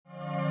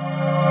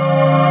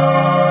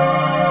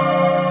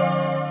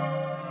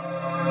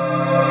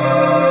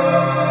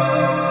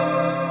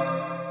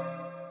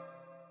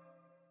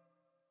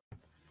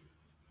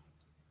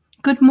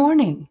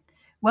morning.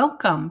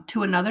 Welcome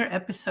to another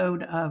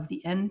episode of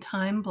the End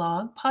Time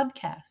Blog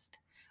podcast.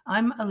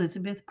 I'm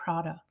Elizabeth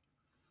Prada.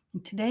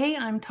 And today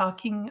I'm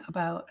talking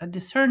about a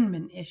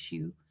discernment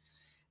issue,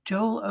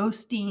 Joel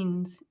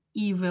Osteen's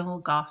evil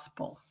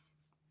gospel.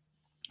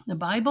 The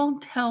Bible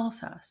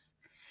tells us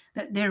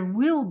that there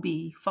will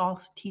be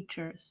false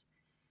teachers,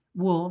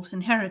 wolves,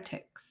 and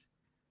heretics.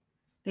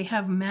 They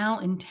have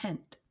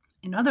malintent.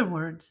 In other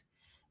words,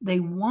 they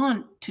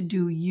want to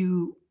do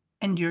you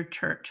and your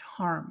church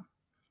harm.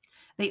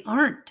 They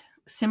aren't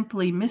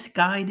simply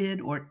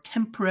misguided or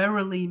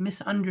temporarily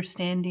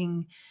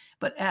misunderstanding,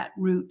 but at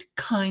root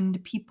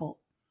kind people.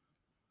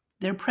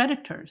 They're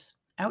predators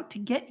out to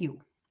get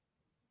you.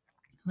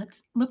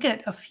 Let's look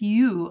at a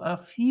few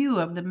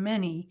of the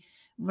many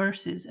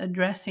verses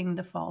addressing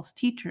the false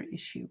teacher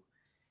issue.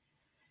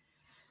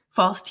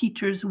 False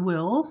teachers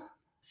will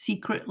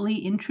secretly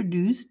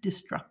introduce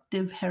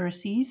destructive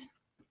heresies,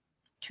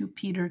 2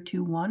 Peter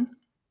 2:1.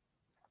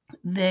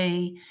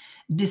 They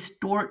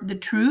distort the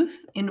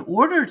truth in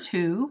order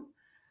to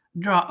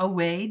draw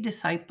away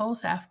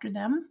disciples after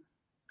them,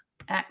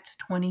 Acts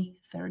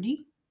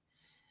 20:30.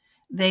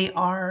 They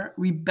are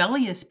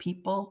rebellious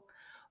people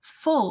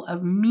full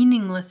of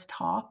meaningless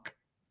talk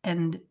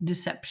and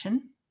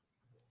deception,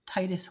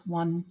 Titus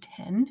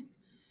 1:10.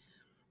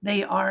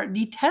 They are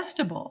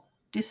detestable,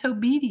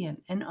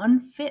 disobedient, and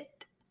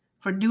unfit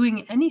for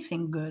doing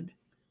anything good,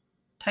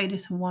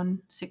 Titus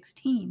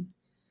 1:16.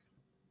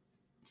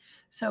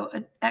 So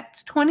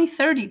Acts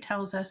 20:30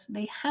 tells us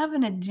they have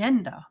an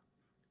agenda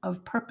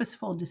of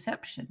purposeful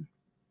deception.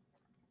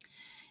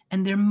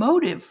 And their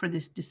motive for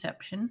this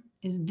deception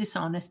is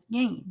dishonest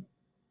gain,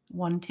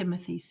 1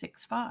 Timothy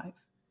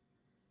 6:5.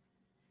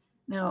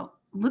 Now,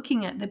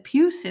 looking at the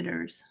pew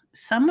sitters,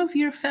 some of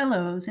your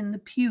fellows in the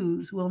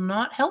pews will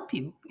not help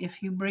you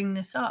if you bring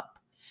this up,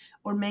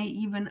 or may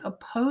even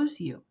oppose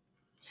you,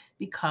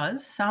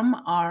 because some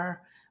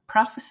are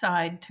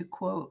prophesied to,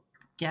 quote,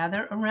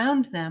 gather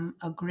around them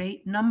a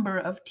great number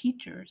of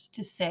teachers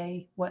to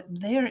say what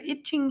their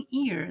itching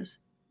ears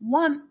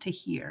want to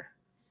hear,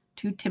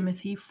 2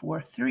 Timothy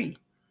 4:3.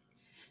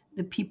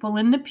 The people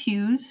in the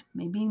pews,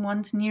 maybe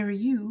ones near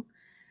you,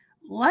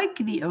 like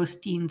the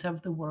Osteens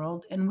of the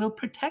world and will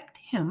protect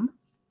him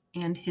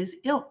and his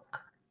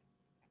ilk.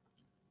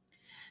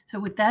 So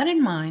with that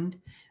in mind,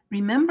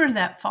 remember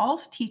that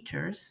false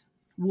teachers,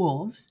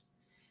 wolves,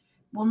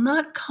 will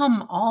not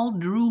come all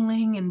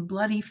drooling and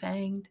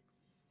bloody-fanged.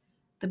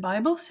 The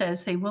Bible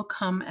says they will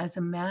come as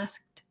a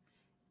masked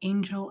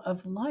angel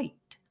of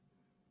light.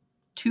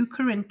 2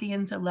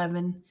 Corinthians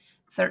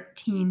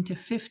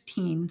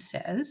 11:13-15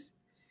 says,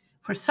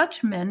 "For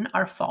such men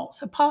are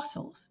false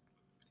apostles,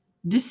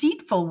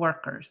 deceitful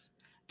workers,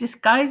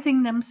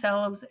 disguising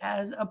themselves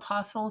as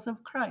apostles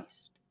of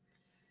Christ."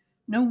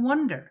 No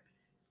wonder,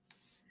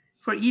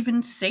 for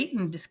even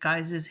Satan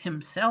disguises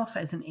himself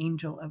as an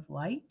angel of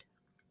light.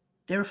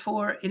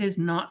 Therefore, it is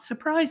not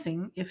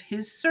surprising if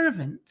his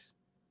servants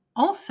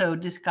also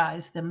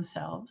disguise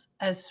themselves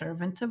as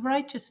servants of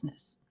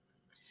righteousness,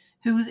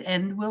 whose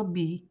end will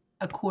be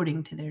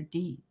according to their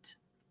deeds.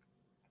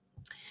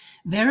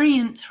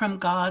 Variance from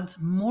God's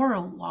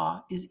moral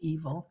law is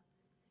evil,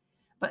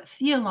 but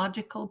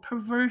theological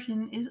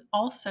perversion is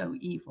also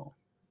evil.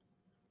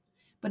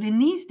 But in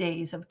these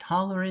days of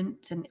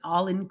tolerance and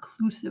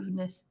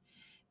all-inclusiveness,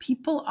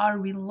 people are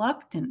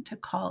reluctant to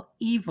call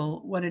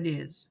evil what it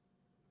is.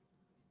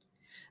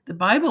 The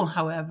Bible,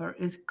 however,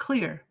 is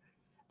clear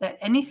that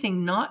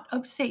anything not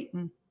of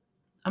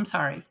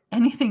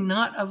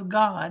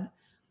God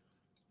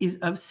is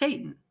of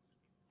Satan.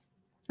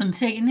 And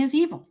Satan is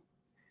evil.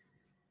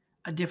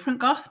 A different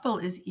gospel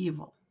is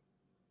evil.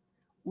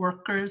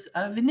 Workers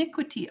of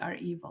iniquity are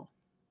evil.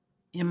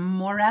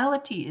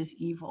 Immorality is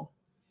evil.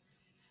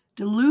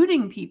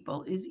 Deluding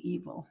people is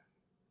evil.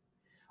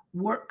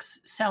 Works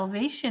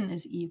salvation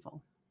is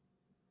evil.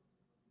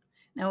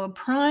 Now, a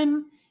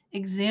prime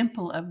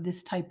example of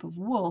this type of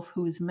wolf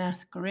who is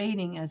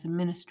masquerading as a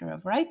minister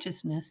of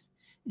righteousness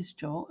is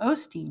Joel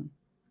Osteen.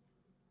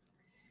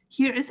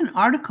 Here is an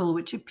article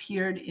which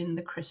appeared in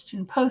the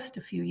Christian Post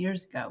a few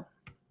years ago.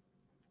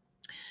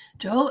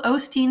 Joel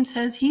Osteen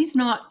says he's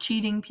not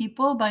cheating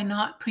people by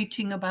not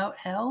preaching about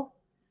hell.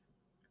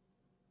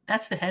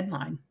 That's the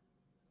headline.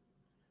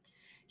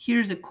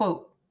 Here's a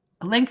quote,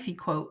 a lengthy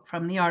quote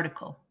from the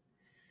article.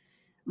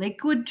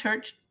 Lakewood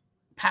Church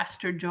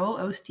Pastor Joel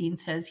Osteen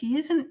says he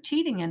isn't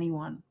cheating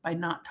anyone by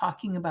not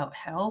talking about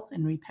hell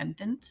and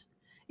repentance,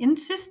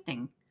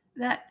 insisting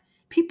that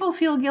people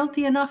feel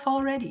guilty enough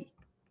already,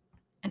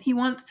 and he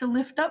wants to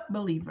lift up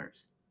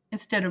believers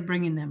instead of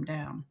bringing them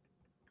down.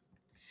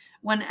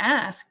 When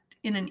asked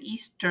in an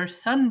Easter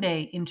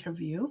Sunday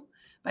interview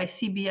by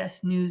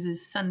CBS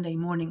News' Sunday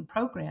morning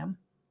program,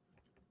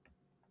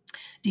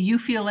 "Do you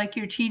feel like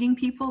you're cheating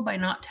people by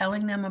not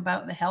telling them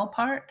about the hell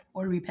part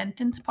or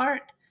repentance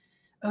part?"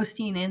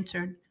 Osteen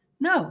answered,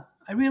 "No,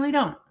 I really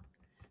don't,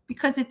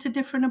 because it's a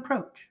different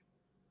approach."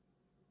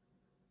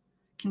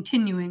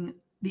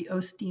 Continuing the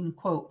Osteen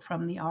quote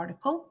from the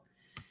article,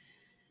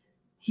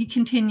 he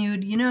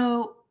continued,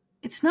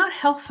 It's not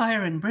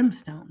hellfire and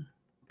brimstone,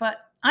 but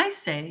I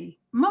say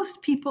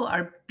most people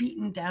are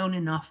beaten down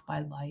enough by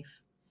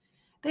life.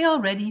 They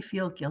already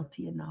feel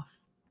guilty enough.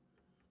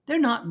 They're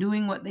not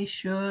doing what they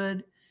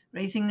should,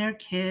 raising their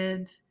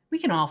kids. We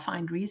can all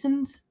find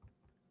reasons.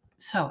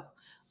 So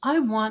I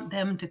want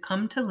them to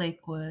come to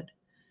Lakewood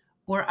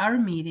or our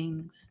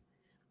meetings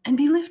and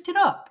be lifted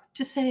up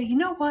to say, you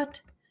know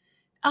what?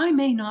 I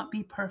may not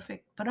be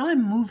perfect, but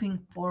I'm moving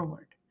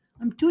forward.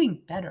 I'm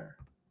doing better.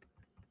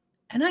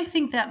 And I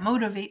think that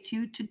motivates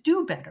you to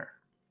do better.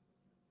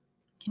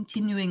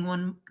 Continuing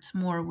once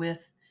more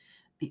with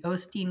the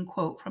Osteen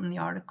quote from the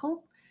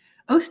article,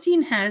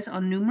 Osteen has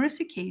on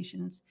numerous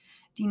occasions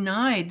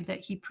denied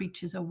that he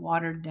preaches a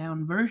watered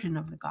down version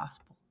of the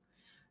gospel,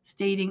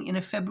 stating in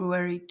a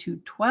February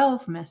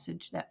 212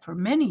 message that for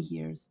many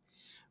years,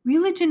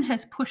 religion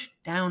has pushed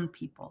down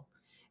people,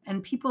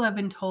 and people have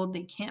been told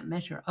they can't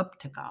measure up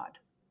to God.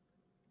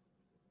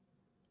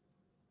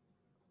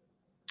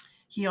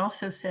 He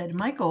also said,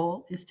 my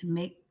goal is to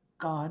make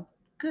God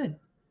good.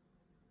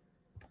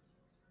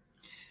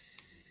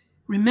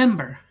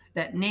 Remember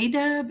that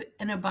Nadab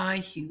and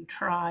Abihu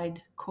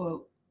tried,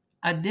 quote,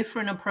 a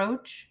different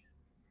approach,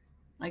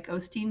 like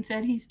Osteen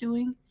said he's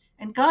doing,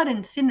 and God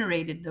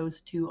incinerated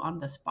those two on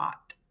the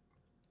spot.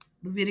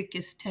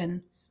 Leviticus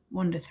 10,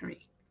 1-3.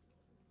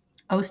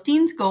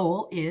 Osteen's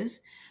goal is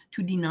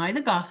to deny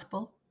the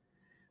gospel,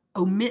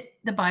 omit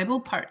the Bible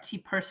parts he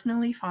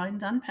personally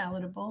finds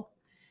unpalatable,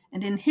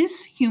 and in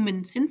his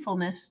human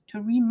sinfulness, to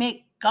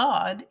remake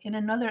God in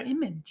another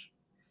image.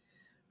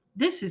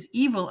 This is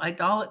evil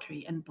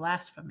idolatry and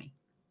blasphemy.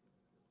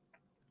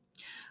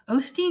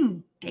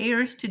 Osteen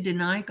dares to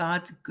deny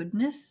God's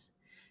goodness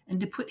and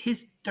to put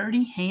his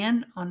dirty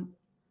hand on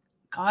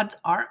God's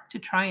ark to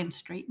try and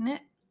straighten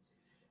it.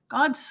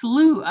 God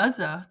slew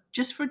Uzzah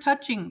just for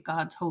touching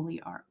God's holy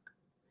ark.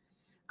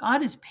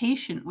 God is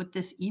patient with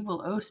this evil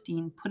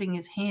Osteen putting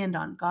his hand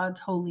on God's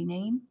holy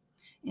name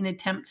in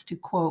attempts to,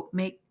 quote,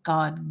 make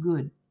God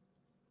good.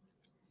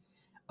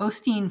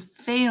 Osteen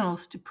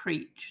fails to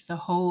preach the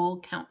whole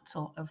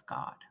counsel of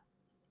God.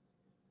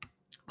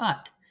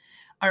 But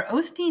are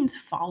Osteen's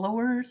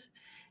followers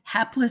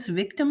hapless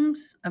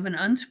victims of an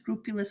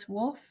unscrupulous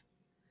wolf?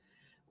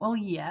 Well,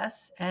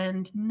 yes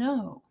and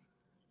no.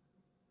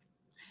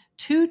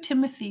 2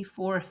 Timothy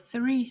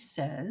 4:3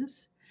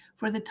 says,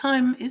 for the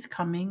time is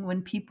coming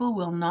when people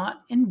will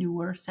not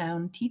endure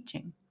sound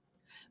teaching,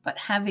 but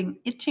having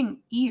itching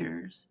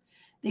ears,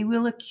 they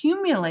will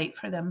accumulate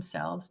for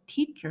themselves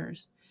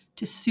teachers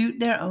to suit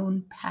their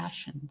own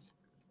passions.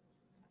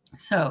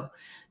 So,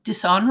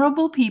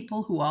 dishonorable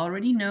people who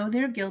already know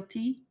they're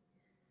guilty,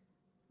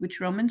 which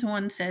Romans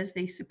 1 says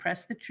they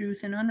suppress the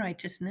truth in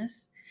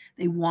unrighteousness,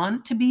 they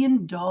want to be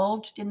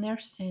indulged in their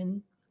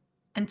sin,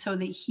 and so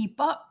they heap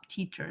up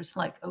teachers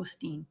like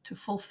Osteen to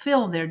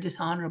fulfill their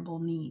dishonorable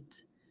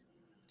needs.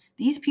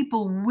 These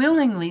people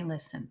willingly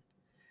listen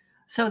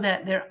so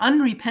that their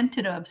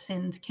unrepented of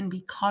sins can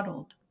be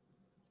coddled.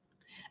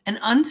 An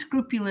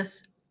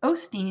unscrupulous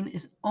Osteen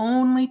is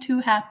only too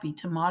happy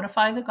to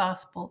modify the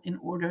gospel in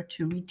order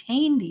to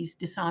retain these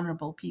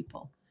dishonorable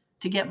people,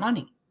 to get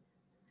money.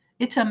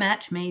 It's a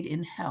match made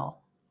in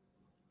hell.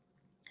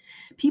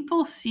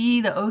 People see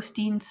the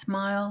Osteen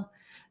smile,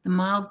 the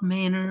mild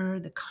manner,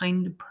 the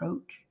kind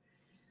approach,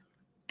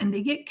 and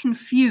they get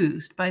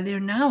confused by their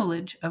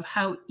knowledge of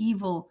how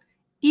evil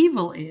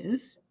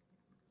is,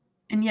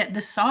 and yet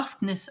the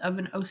softness of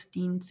an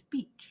Osteen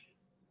speech.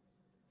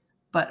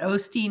 But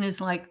Osteen is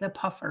like the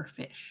puffer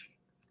fish.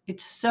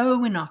 It's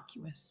so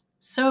innocuous,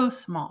 so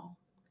small.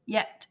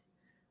 Yet,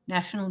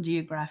 National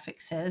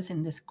Geographic says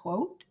in this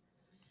quote,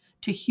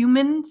 to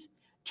humans,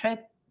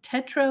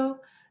 tetrodotoxin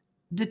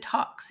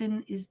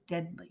is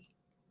deadly,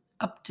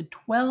 up to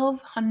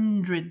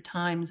 1,200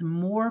 times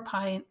more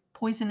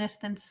poisonous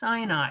than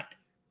cyanide.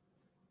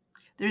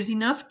 There's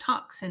enough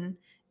toxin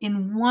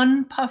in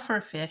one puffer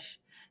fish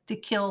to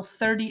kill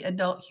 30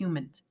 adult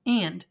humans,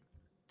 and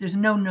there's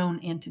no known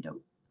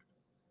antidote.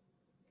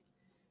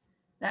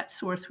 That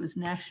source was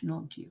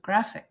National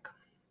Geographic.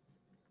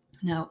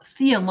 Now,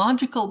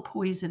 theological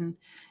poison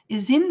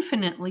is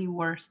infinitely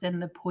worse than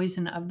the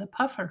poison of the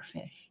puffer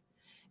fish,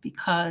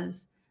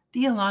 because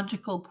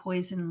theological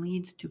poison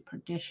leads to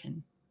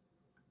perdition,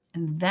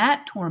 and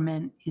that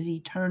torment is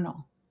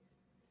eternal.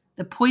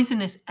 The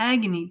poisonous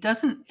agony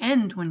doesn't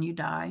end when you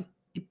die,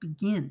 it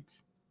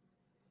begins.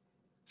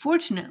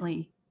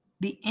 Fortunately,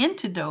 the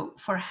antidote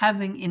for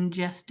having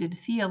ingested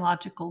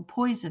theological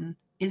poison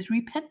is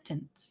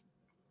repentance,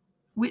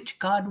 which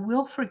God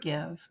will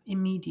forgive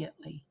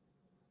immediately.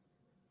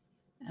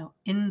 Now,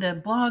 in the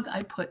blog,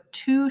 I put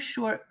 2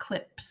 short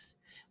clips.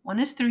 One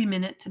is 3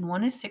 minutes and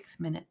one is 6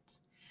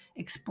 minutes,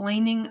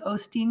 explaining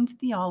Osteen's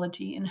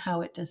theology and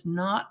how it does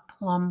not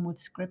plumb with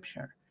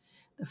Scripture.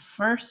 The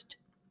first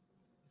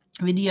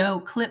video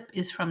clip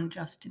is from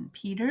Justin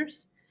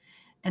Peters,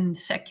 and the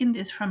second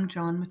is from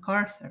John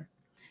MacArthur.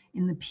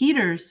 In the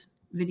Peters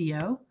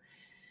video,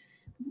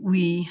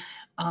 we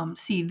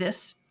see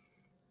this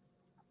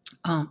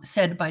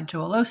said by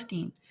Joel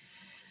Osteen.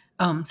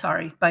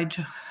 by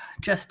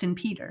Justin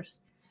Peters.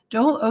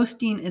 Joel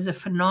Osteen is a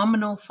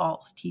phenomenal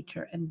false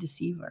teacher and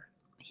deceiver.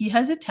 He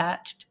has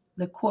attached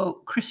the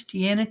quote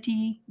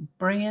Christianity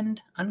brand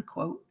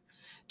unquote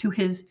to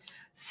his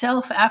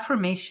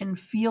self-affirmation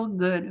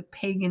feel-good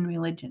pagan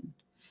religion,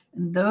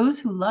 and those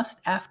who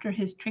lust after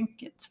his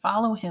trinkets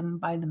follow him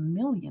by the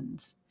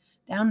millions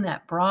down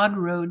that broad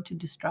road to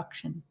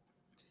destruction.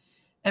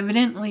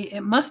 Evidently,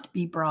 it must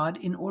be broad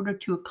in order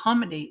to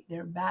accommodate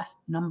their vast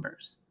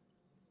numbers.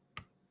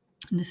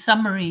 The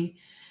summary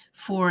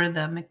for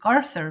the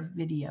MacArthur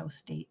video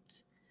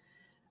states,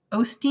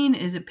 Osteen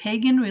is a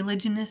pagan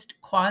religionist,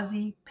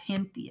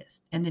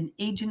 quasi-pantheist, and an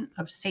agent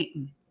of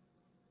Satan.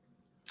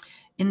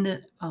 In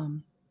the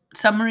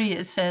summary,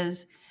 it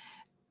says,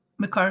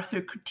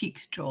 MacArthur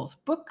critiques Joel's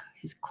book,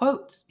 his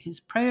quotes,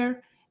 his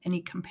prayer, and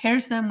he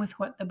compares them with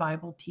what the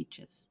Bible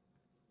teaches.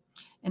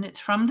 And it's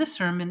from the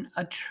sermon,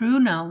 A True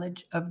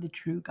Knowledge of the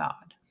True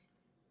God.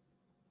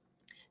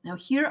 Now,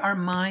 here are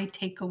my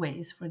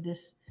takeaways for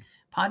this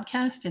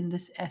podcast and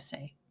this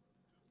essay.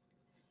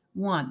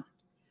 1.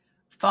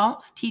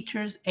 False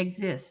teachers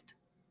exist.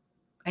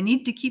 I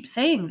need to keep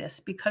saying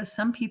this because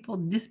some people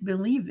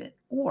disbelieve it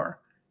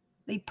or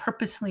they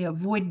purposely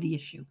avoid the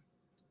issue.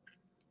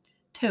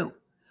 2.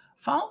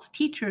 False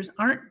teachers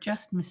aren't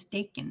just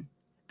mistaken.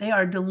 They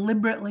are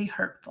deliberately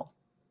hurtful.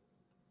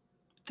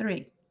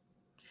 3.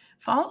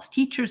 False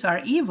teachers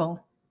are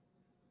evil,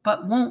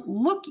 but won't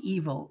look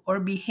evil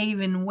or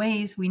behave in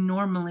ways we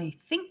normally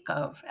think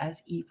of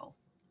as evil.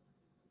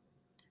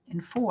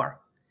 And 4,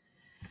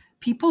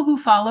 people who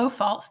follow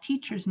false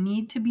teachers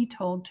need to be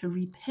told to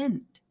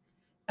repent,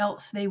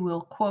 else they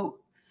will,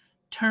 quote,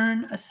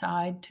 turn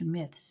aside to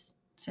myths,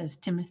 says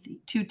 2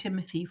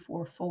 Timothy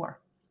 4:4.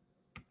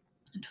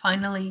 And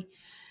finally,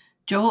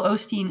 Joel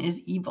Osteen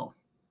is evil.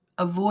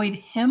 Avoid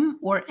him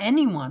or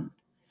anyone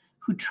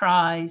who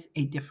tries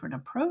a different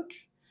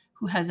approach,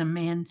 who has a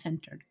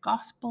man-centered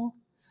gospel,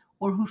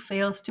 or who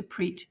fails to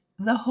preach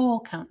the whole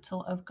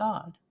counsel of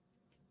God.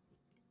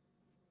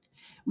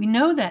 We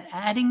know that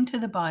adding to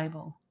the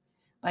Bible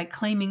by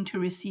claiming to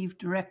receive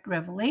direct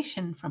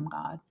revelation from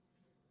God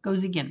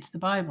goes against the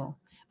Bible,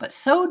 but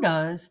so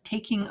does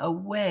taking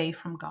away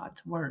from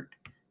God's word.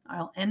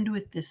 I'll end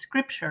with this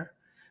scripture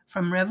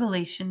from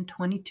Revelation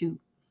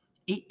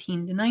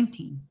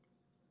 22:18-19.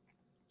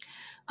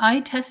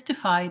 I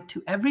testified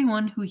to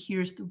everyone who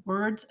hears the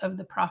words of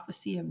the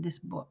prophecy of this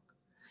book.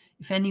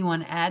 If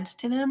anyone adds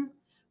to them,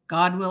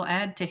 God will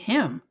add to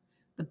him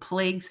the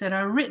plagues that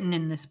are written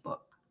in this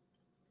book.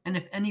 And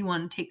if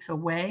anyone takes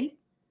away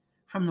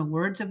from the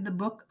words of the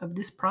book of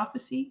this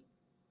prophecy,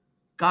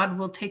 God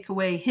will take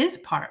away his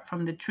part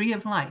from the tree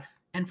of life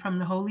and from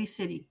the holy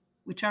city,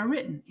 which are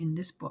written in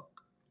this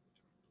book.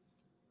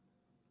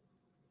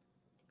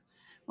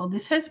 Well,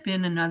 this has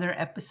been another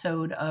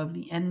episode of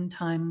the End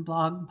Time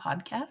Blog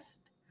Podcast.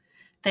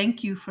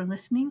 Thank you for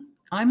listening.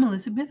 I'm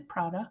Elizabeth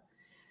Prada,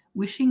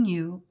 wishing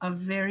you a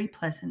very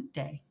pleasant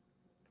day.